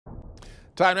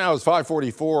Time now is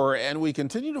 5:44, and we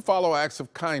continue to follow acts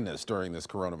of kindness during this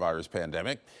coronavirus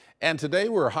pandemic. And today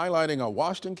we're highlighting a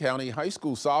Washington County high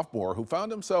school sophomore who found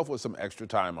himself with some extra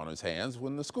time on his hands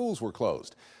when the schools were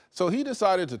closed. So he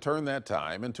decided to turn that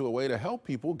time into a way to help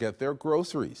people get their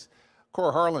groceries.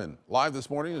 Cora Harlan live this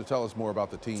morning to tell us more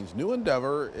about the teen's new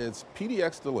endeavor. It's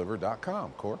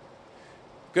pdxdeliver.com. Cora?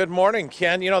 Good morning,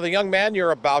 Ken. You know, the young man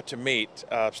you're about to meet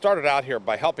started out here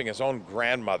by helping his own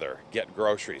grandmother get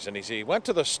groceries. And he went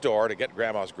to the store to get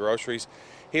grandma's groceries.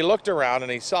 He looked around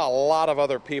and he saw a lot of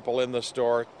other people in the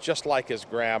store just like his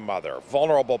grandmother.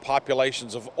 Vulnerable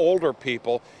populations of older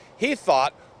people he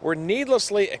thought were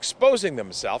needlessly exposing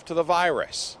themselves to the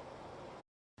virus.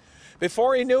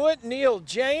 Before he knew it, Neil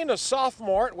Jane, a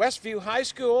sophomore at Westview High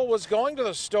School, was going to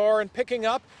the store and picking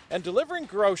up and delivering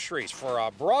groceries for a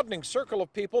broadening circle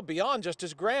of people beyond just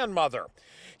his grandmother.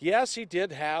 Yes, he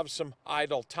did have some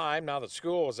idle time now that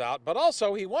school was out, but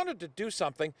also he wanted to do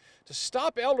something to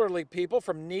stop elderly people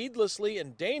from needlessly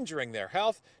endangering their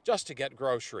health just to get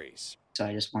groceries. So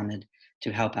I just wanted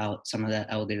to help out some of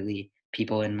the elderly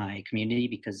people in my community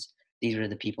because these were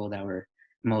the people that were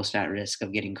most at risk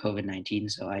of getting COVID-19.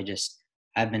 So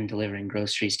I've been delivering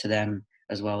groceries to them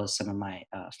as well as some of my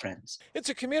friends. It's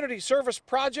a community service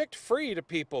project free to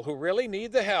people who really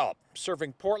need the help,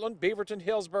 serving Portland, Beaverton,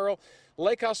 Hillsborough,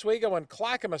 Lake Oswego, and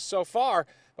Clackamas so far,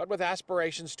 but with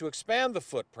aspirations to expand the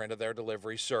footprint of their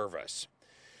delivery service.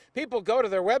 People go to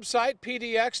their website,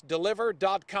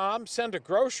 pdxdeliver.com, send a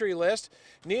grocery list.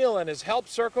 Neil and his help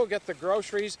circle get the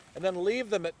groceries and then leave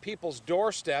them at people's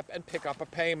doorstep and pick up a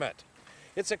payment.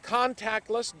 It's a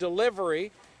contactless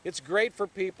delivery. It's great for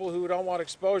people who don't want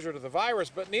exposure to the virus,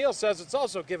 but Neil says it's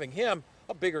also giving him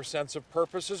a bigger sense of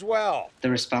purpose as well. The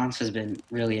response has been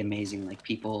really amazing. Like,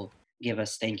 people give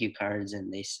us thank you cards and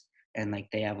they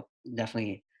have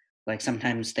definitely, like,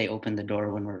 sometimes they open the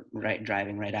door when we're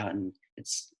driving right out, and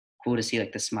it's cool to see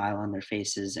like the smile on their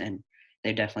faces, and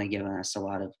they've definitely given us a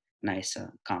lot of nice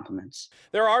compliments.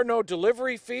 There are no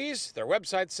delivery fees. Their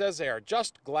website says they are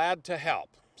just glad to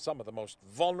help some of the most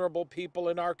vulnerable people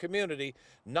in our community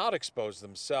not expose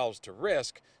themselves to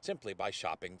risk simply by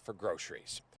shopping for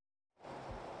groceries.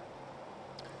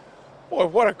 Boy,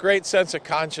 what a great sense of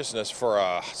consciousness for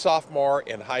a sophomore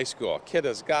in high school. A kid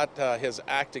has got his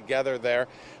act together there.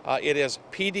 It is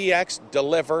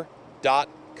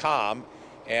pdxdeliver.com.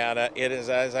 And it is,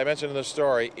 as I mentioned in the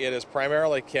story, it is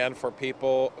primarily, Ken, for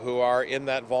people who are in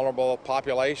that vulnerable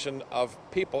population of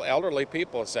people, elderly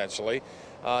people essentially.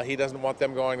 He doesn't want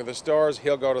them going to the stores.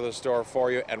 He'll go to the store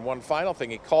for you. And one final thing,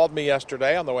 he called me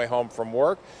yesterday on the way home from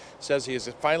work, says he has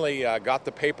finally got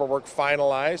the paperwork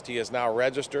finalized. He is now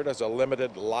registered as a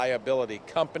limited liability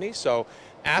company. So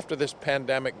after this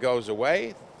pandemic goes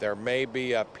away, there may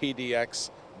be a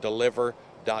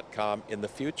pdxdeliver.com in the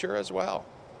future as well.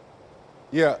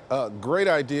 Yeah, great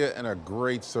idea and a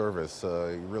great service.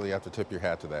 You really have to tip your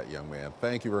hat to that young man.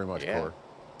 Thank you very much, Cora.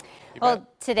 Well,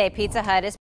 today Pizza Hut is